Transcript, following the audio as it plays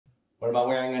What am I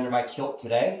wearing under my kilt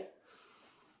today?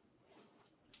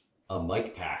 A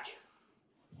mic pack.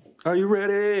 Are you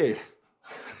ready?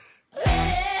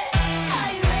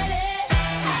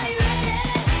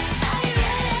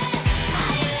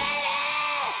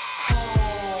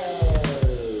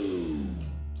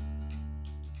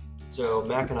 So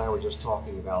Mac and I were just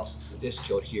talking about this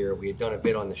kilt here. We had done a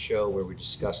bit on the show where we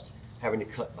discussed having to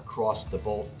cut across the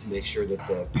bolt to make sure that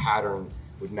the pattern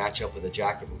would match up with the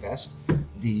jacket and vest.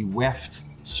 The weft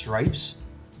stripes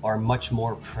are much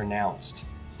more pronounced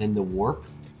than the warp.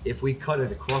 If we cut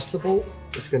it across the bolt,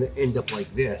 it's gonna end up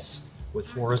like this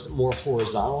with more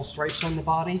horizontal stripes on the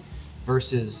body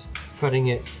versus cutting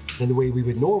it the way we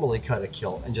would normally cut a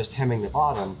kilt and just hemming the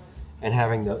bottom and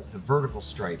having the vertical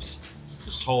stripes.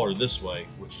 It's taller this way,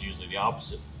 which is usually the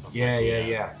opposite.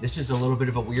 Yeah. This is a little bit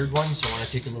of a weird one, so I want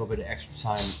to take a little bit of extra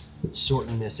time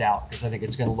sorting this out because I think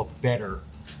it's going to look better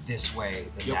this way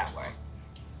than that way.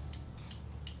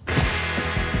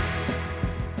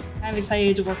 I'm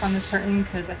excited to work on this tartan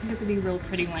because I think this will be real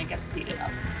pretty when it gets pleated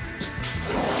up.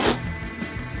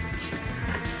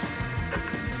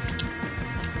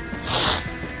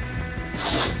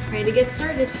 Ready to get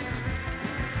started.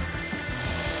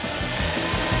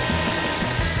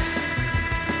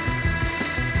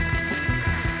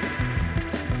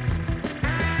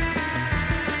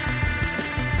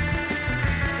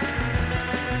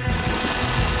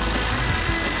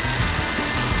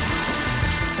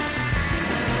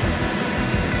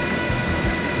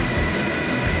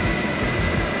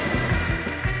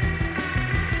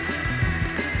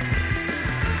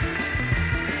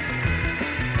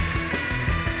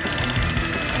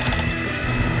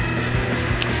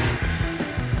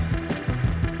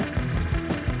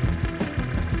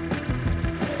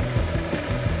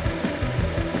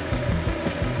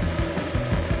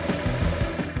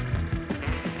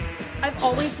 I've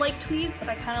always liked tweeds.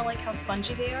 I kind of like how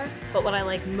spongy they are, but what I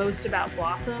like most about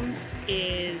Blossom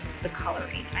is the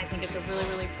coloring. I think it's a really,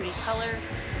 really pretty color.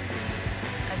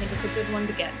 I think it's a good one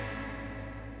to get.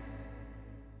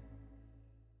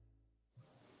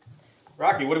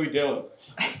 Rocky, what are we doing?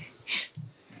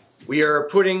 We are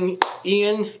putting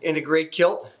Ian in a Great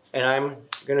Kilt, and I'm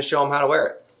going to show him how to wear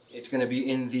it. It's going to be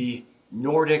in the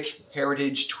Nordic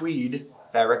Heritage Tweed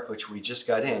fabric, which we just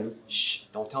got in. Shh,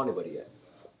 don't tell anybody yet.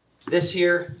 This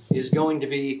here is going to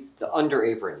be the under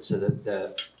apron, so that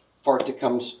the part that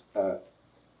comes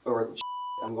over.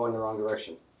 I'm going the wrong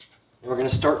direction. And we're going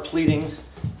to start pleating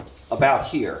about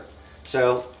here.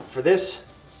 So for this,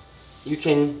 you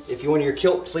can, if you want your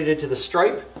kilt pleated to the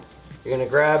stripe, you're going to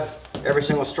grab every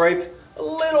single stripe a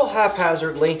little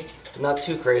haphazardly, not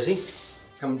too crazy.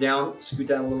 Come down, scoot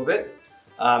down a little bit.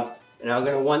 And I'm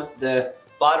going to want the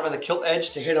bottom of the kilt edge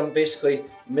to hit them basically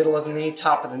middle of the knee,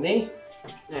 top of the knee.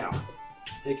 Now,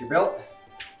 take your belt,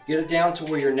 get it down to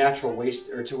where your natural waist,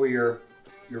 or to where your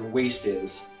waist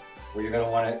is, where you're going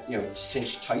to want to,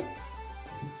 cinch tight.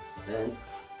 Then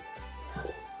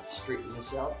straighten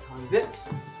this out a tiny bit.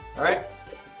 All right,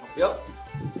 yep.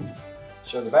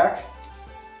 Show the back.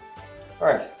 All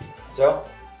right, so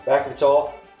back it's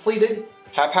all pleated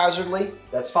haphazardly.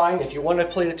 That's fine. If you want to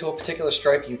pleat it to a particular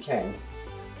stripe, you can.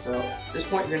 So at this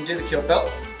point, you're going to do the kilt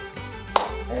belt.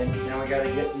 And now we got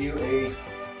to get you a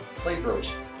plate brooch.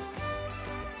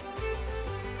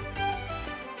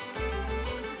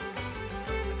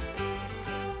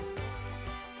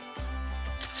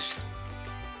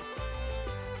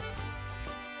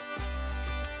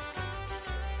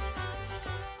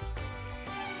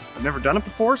 I've never done it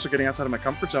before, so getting outside of my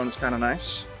comfort zone is kind of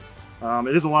nice.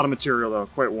 It is a lot of material though,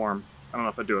 quite warm. I don't know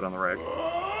if I'd do it on the rig.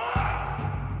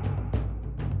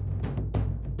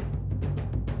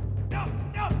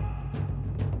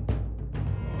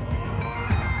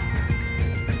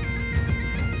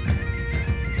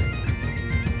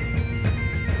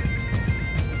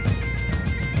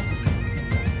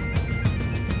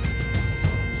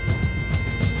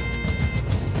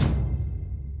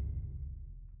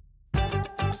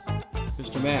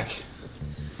 Mr. Mac,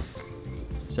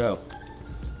 so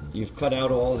you've cut out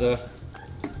all the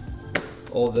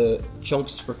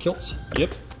chunks for kilts.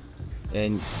 Yep.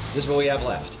 And this is what we have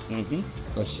left. Mm-hmm.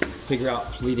 Let's figure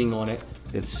out pleating on it.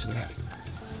 It's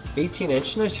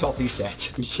 18-inch, nice healthy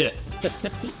set. Yeah.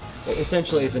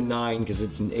 Essentially, it's a 9 because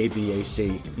it's an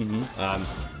ABAC.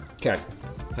 Mm-hmm. Okay.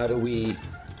 How do we?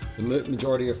 The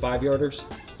majority are 5-yarders.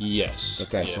 Yes.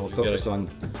 Okay, yeah, so we'll focus on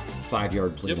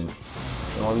 5-yard pleating. Yep.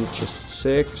 1 to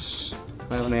 6,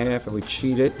 5.5, and we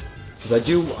cheat it. Because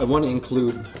I want to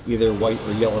include either white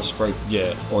or yellow stripe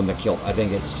on the kilt. I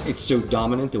think it's so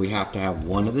dominant that we have to have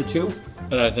one of the two.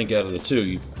 And I think out of the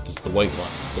two, it's the white one.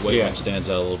 The white one stands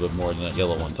out a little bit more than that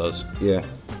yellow one does. Yeah.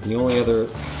 The only other,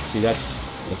 see that's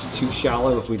too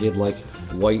shallow. If we did like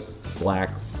white, black,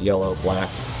 yellow, black,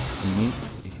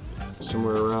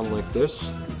 somewhere around like this.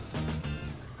 So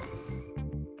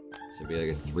it'd be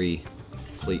like a 3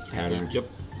 pleat pattern. Yep.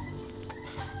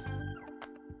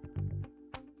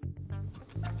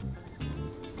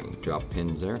 Drop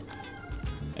pins there.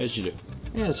 As you do.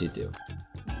 As you do.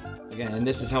 Again, and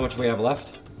this is how much we have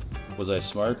left. Was I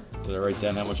smart? Did I write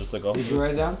down how much I took off? Did you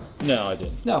write it down? No, I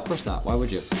didn't. No, of course not. Why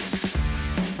would you?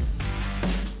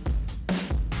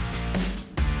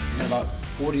 We got about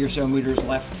 40 or so meters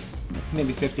left,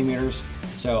 maybe 50 meters.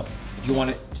 So if you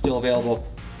want it still available,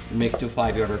 make it to a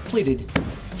 5-yarder pleated,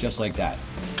 just like that.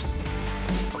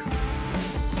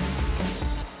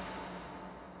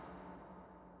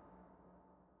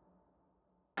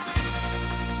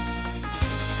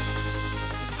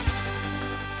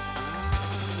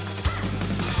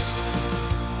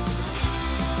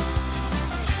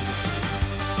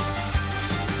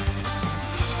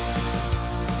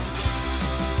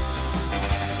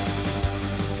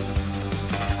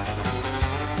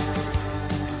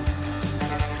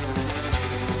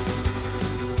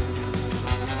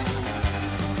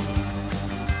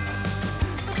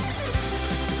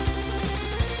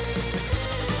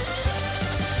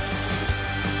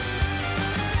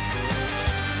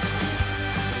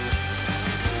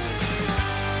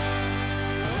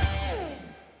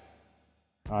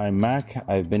 I'm Mac.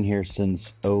 I've been here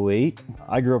since '08.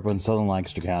 I grew up in southern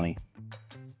Lancaster County.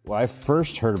 Well, I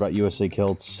first heard about USA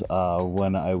Kilts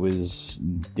when I was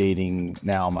dating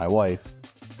now my wife.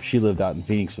 She lived out in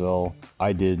Phoenixville.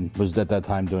 I was at that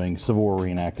time doing Civil War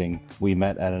reenacting. We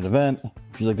met at an event.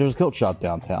 She's like, there's a kilt shop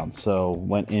downtown. So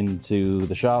went into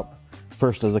the shop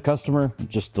first as a customer,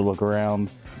 just to look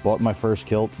around. Bought my first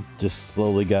kilt, just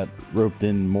slowly got roped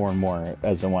in more and more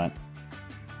as I went.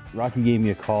 Rocky gave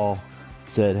me a call,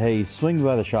 said, hey, swing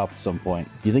by the shop at some point.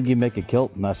 Do you think you'd make a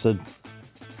kilt? And I said,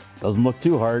 doesn't look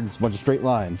too hard. It's a bunch of straight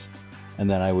lines. And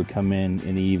then I would come in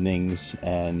the evenings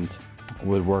and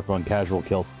would work on casual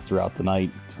kilts throughout the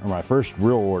night. My first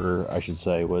real order, I should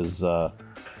say, was for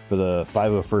the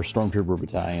 501st Stormtrooper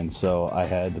Battalion. So I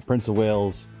had the Prince of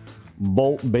Wales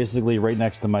bolt basically right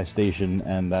next to my station,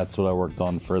 and that's what I worked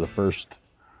on for the first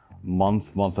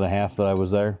month and a half that I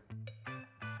was there.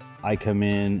 I come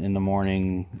in the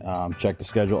morning, check the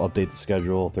schedule, update the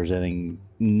schedule. If there's anything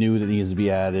new that needs to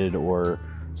be added or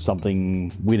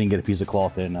something we didn't get a piece of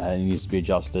cloth in, it needs to be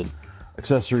adjusted.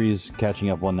 Accessories,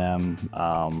 catching up on them,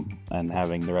 and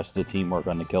having the rest of the team work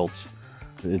on the kilts.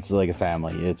 It's like a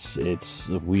family.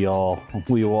 We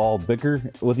all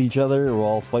bicker with each other. We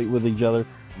all fight with each other.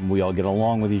 We all get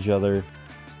along with each other,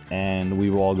 and we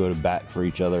will all go to bat for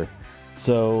each other.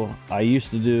 So I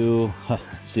used to do,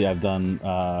 see, I've done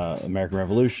American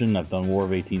Revolution, I've done War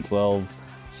of 1812,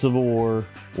 Civil War,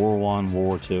 War I, World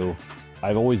War II.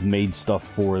 I've always made stuff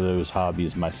for those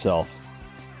hobbies myself.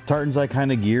 Tartans I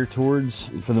kind of gear towards,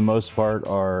 for the most part,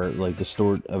 are like the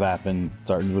Stewart of Appin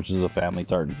tartans, which is a family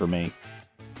tartan for me.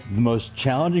 The most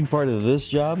challenging part of this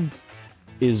job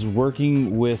is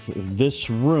working with this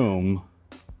room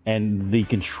and the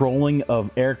controlling of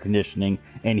air conditioning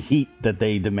and heat that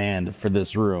they demand for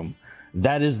this room.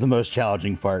 That is the most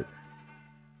challenging part.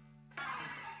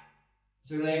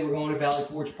 So today we're going to Valley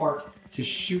Forge Park to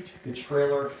shoot the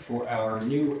trailer for our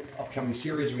new upcoming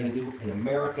series we're going to do in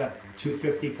America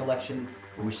 250 collection,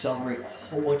 where we celebrate a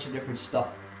whole bunch of different stuff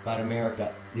about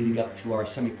America leading up to our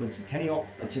semi-quincentennial.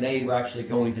 And today we're actually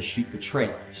going to shoot the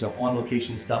trailer. So on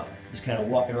location stuff, just kind of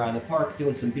walking around the park,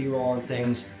 doing some B-roll on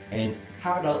things, and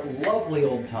having a lovely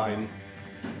old time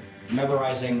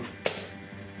memorizing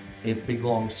a big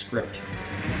long script.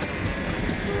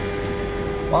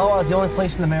 Wawa's the only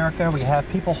place in America where you have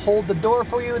people hold the door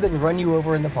for you, then run you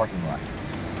over in the parking lot.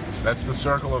 That's the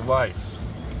circle of life.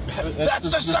 That's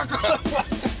the circle of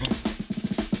life!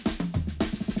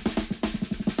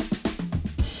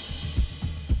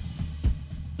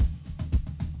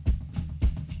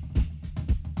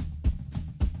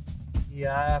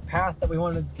 The path that we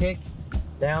wanted to take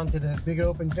down to the big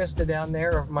open vista down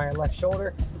there of my left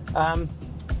shoulder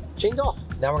chained off.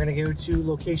 Now we're going to go to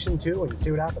location 2 and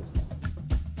see what happens.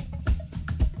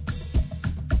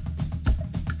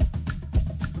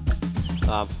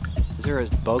 Is there a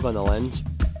bug on the lens?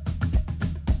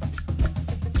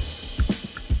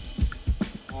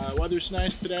 Weather's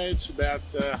nice today. It's about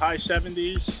high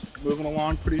 70s, moving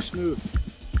along pretty smooth.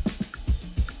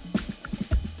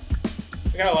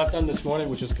 I got a lot done this morning,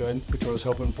 which is good, which I was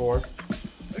hoping for. I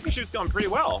think the shoot's going pretty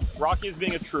well. Rocky is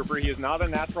being a trooper. He is not a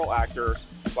natural actor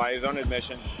by his own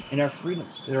admission. And our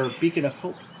freedoms, they're a beacon of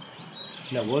hope.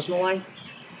 And that was my line.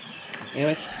 Damn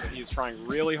it. He's trying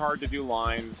really hard to do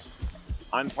lines.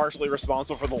 I'm partially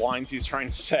responsible for the lines he's trying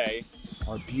to say.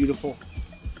 Our beautiful,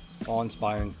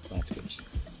 awe-inspiring landscapes.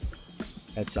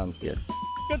 That sounds good.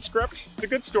 Good script. It's a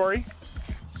good story.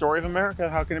 Story of America.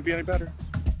 How can it be any better?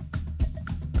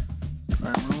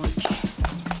 All right, rolling.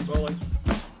 Rolling.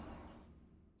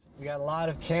 We got a lot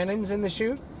of cannons in the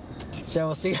chute, so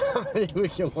we'll see how many we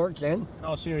can work in. In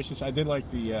all seriousness, I did like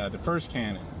the first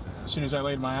cannon. As soon as I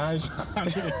laid my eyes on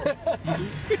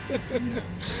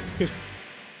it.